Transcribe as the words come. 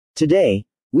Today,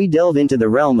 we delve into the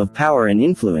realm of power and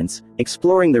influence,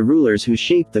 exploring the rulers who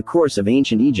shaped the course of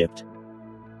ancient Egypt.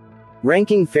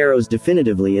 Ranking pharaohs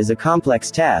definitively is a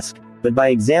complex task, but by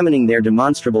examining their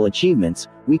demonstrable achievements,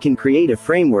 we can create a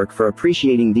framework for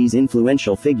appreciating these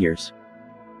influential figures.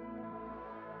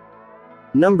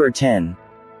 Number 10.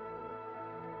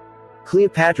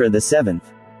 Cleopatra VII.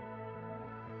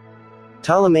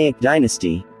 Ptolemaic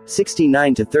dynasty,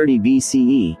 69 to 30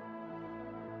 BCE.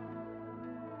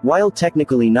 While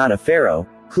technically not a pharaoh,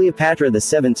 Cleopatra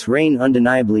VII's reign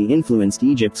undeniably influenced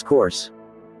Egypt's course.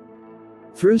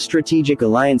 Through strategic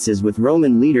alliances with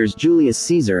Roman leaders Julius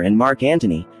Caesar and Mark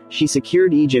Antony, she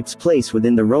secured Egypt's place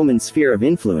within the Roman sphere of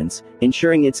influence,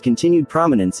 ensuring its continued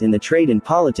prominence in the trade and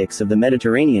politics of the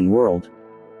Mediterranean world.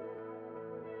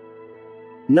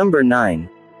 Number 9.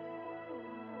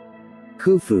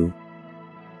 Khufu.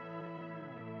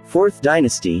 4th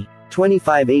Dynasty,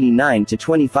 2589 to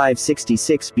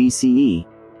 2566 BCE.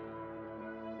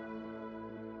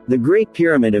 The Great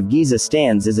Pyramid of Giza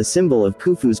stands as a symbol of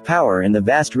Khufu's power and the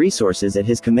vast resources at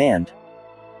his command.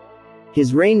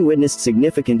 His reign witnessed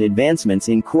significant advancements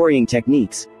in quarrying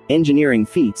techniques, engineering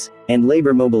feats, and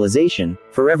labor mobilization,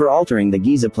 forever altering the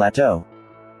Giza Plateau.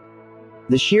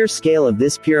 The sheer scale of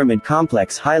this pyramid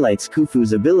complex highlights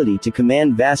Khufu's ability to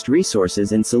command vast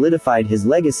resources and solidified his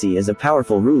legacy as a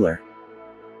powerful ruler.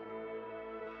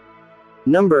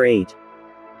 Number 8.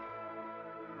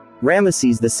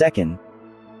 Ramesses II.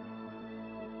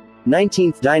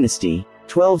 19th Dynasty,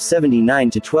 1279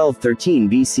 to 1213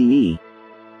 BCE.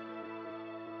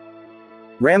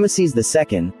 Ramesses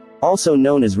II, also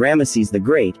known as Ramesses the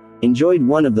Great, enjoyed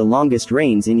one of the longest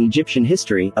reigns in Egyptian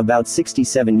history, about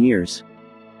 67 years.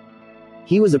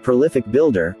 He was a prolific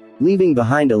builder, leaving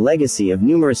behind a legacy of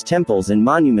numerous temples and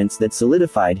monuments that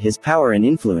solidified his power and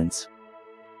influence.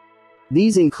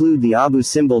 These include the Abu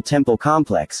Simbel Temple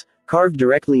complex, carved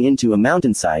directly into a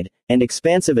mountainside, and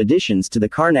expansive additions to the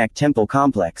Karnak Temple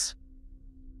complex.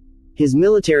 His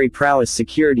military prowess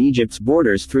secured Egypt's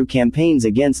borders through campaigns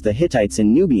against the Hittites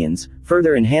and Nubians,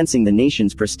 further enhancing the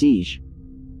nation's prestige.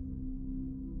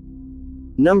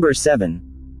 Number 7.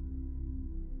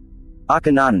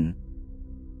 Akhenaten.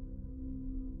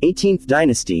 18th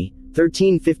Dynasty,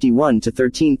 1351 to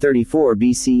 1334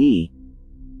 BCE.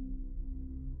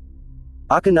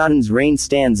 Akhenaten's reign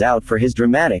stands out for his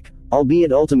dramatic,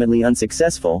 albeit ultimately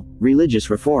unsuccessful, religious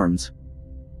reforms.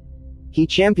 He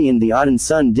championed the Aten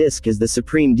sun disk as the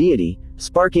supreme deity,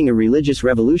 sparking a religious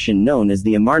revolution known as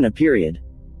the Amarna period.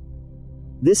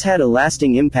 This had a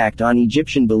lasting impact on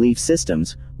Egyptian belief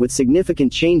systems, with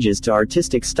significant changes to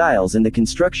artistic styles and the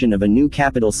construction of a new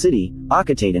capital city,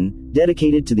 Akhetaten,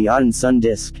 dedicated to the Aten sun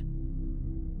disk.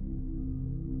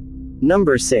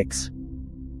 Number 6.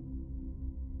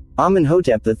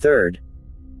 Amenhotep III.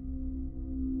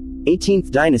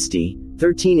 18th Dynasty,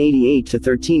 1388 to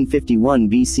 1351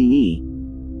 BCE.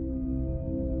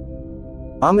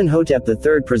 Amenhotep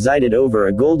III presided over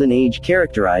a golden age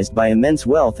characterized by immense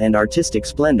wealth and artistic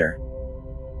splendor.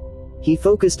 He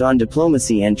focused on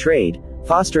diplomacy and trade,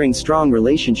 fostering strong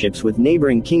relationships with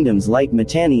neighboring kingdoms like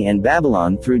Mitanni and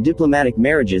Babylon through diplomatic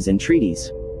marriages and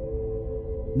treaties.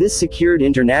 This secured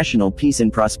international peace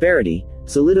and prosperity,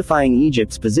 solidifying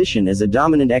Egypt's position as a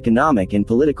dominant economic and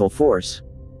political force.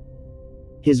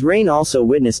 His reign also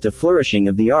witnessed a flourishing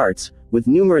of the arts, with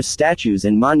numerous statues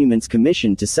and monuments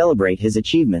commissioned to celebrate his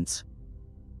achievements.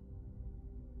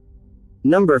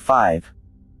 Number 5.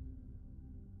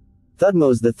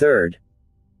 Thutmose III.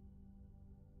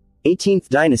 18th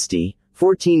Dynasty,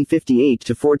 1458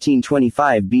 to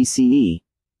 1425 BCE.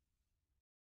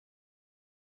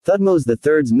 Thutmose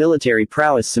III's military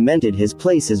prowess cemented his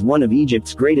place as one of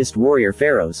Egypt's greatest warrior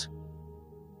pharaohs.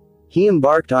 He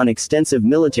embarked on extensive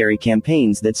military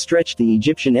campaigns that stretched the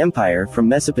Egyptian empire from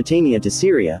Mesopotamia to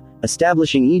Syria,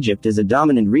 establishing Egypt as a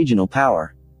dominant regional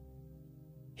power.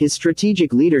 His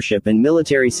strategic leadership and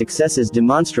military successes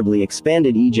demonstrably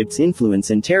expanded Egypt's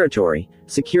influence and territory,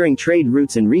 securing trade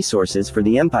routes and resources for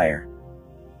the empire.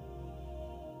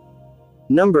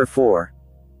 Number 4.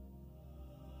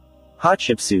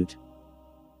 Hatshepsut.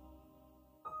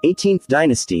 18th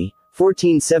Dynasty,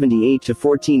 1478 to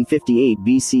 1458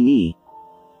 BCE.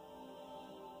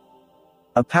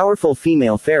 A powerful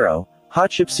female pharaoh,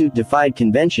 Hatshepsut defied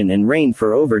convention and reigned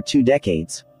for over 2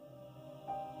 decades.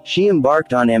 She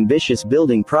embarked on ambitious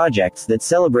building projects that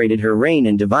celebrated her reign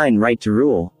and divine right to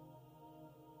rule.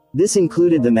 This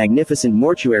included the magnificent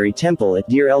mortuary temple at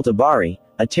Deir el-Tabari,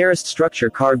 a terraced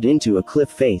structure carved into a cliff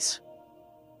face.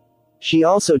 She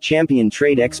also championed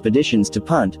trade expeditions to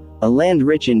Punt, a land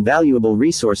rich in valuable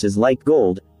resources like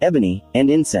gold, ebony, and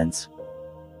incense.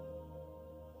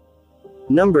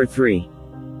 Number 3.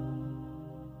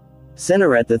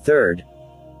 Senusret III.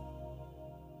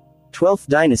 12th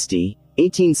Dynasty,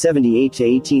 1878 to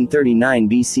 1839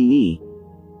 BCE.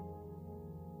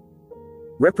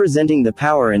 Representing the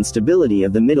power and stability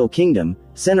of the Middle Kingdom,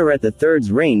 Senusret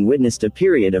III's reign witnessed a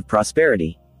period of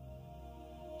prosperity.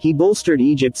 He bolstered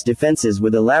Egypt's defenses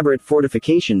with elaborate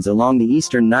fortifications along the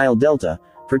eastern Nile Delta,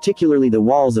 particularly the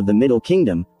walls of the Middle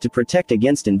Kingdom, to protect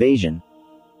against invasion.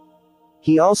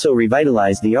 He also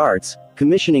revitalized the arts,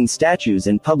 commissioning statues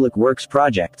and public works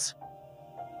projects.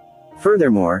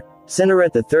 Furthermore,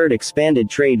 Senusret III expanded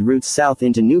trade routes south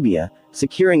into Nubia,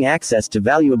 securing access to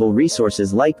valuable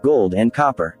resources like gold and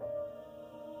copper.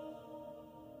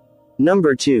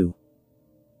 Number 2.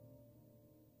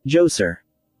 Djoser.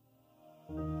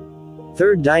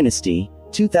 3rd Dynasty,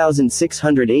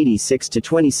 2686 to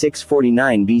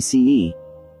 2649 BCE.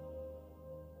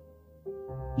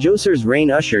 Djoser's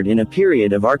reign ushered in a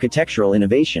period of architectural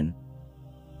innovation.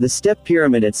 The step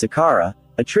pyramid at Saqqara,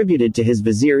 attributed to his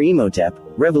vizier Imhotep,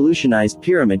 revolutionized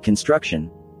pyramid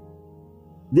construction.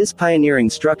 This pioneering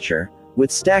structure,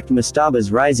 with stacked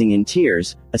mastabas rising in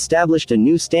tiers, established a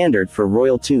new standard for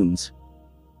royal tombs.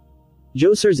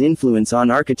 Djoser's influence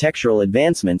on architectural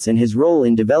advancements and his role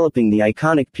in developing the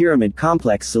iconic pyramid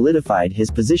complex solidified his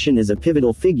position as a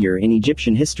pivotal figure in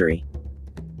Egyptian history.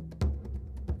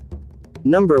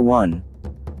 Number 1.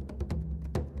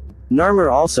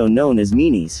 Narmer, also known as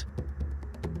Menes.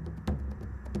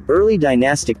 Early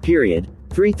dynastic period,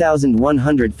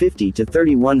 3150 to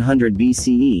 3100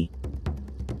 BCE.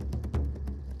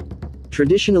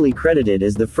 Traditionally credited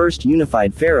as the first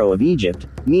unified pharaoh of Egypt,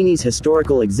 Menes'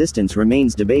 historical existence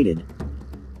remains debated.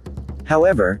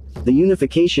 However, the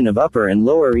unification of Upper and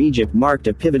Lower Egypt marked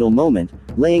a pivotal moment,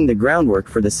 laying the groundwork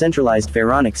for the centralized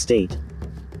pharaonic state.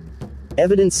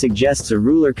 Evidence suggests a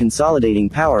ruler consolidating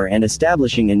power and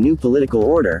establishing a new political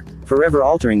order, forever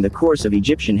altering the course of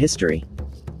Egyptian history.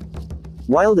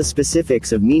 While the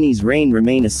specifics of Menes' reign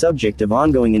remain a subject of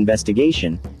ongoing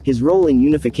investigation, his role in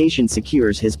unification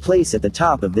secures his place at the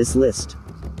top of this list.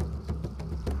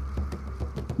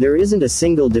 There isn't a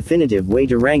single definitive way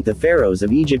to rank the pharaohs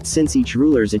of Egypt, since each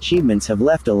ruler's achievements have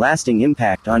left a lasting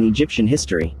impact on Egyptian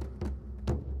history.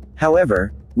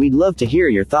 However, we'd love to hear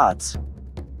your thoughts.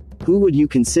 Who would you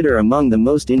consider among the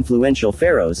most influential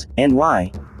pharaohs, and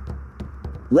why?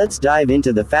 Let's dive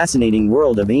into the fascinating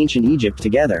world of ancient Egypt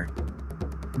together.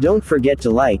 Don't forget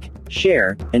to like,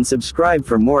 share, and subscribe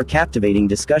for more captivating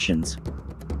discussions.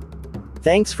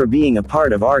 Thanks for being a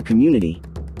part of our community.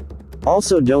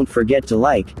 Also, don't forget to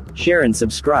like, share, and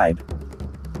subscribe.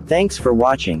 Thanks for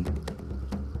watching.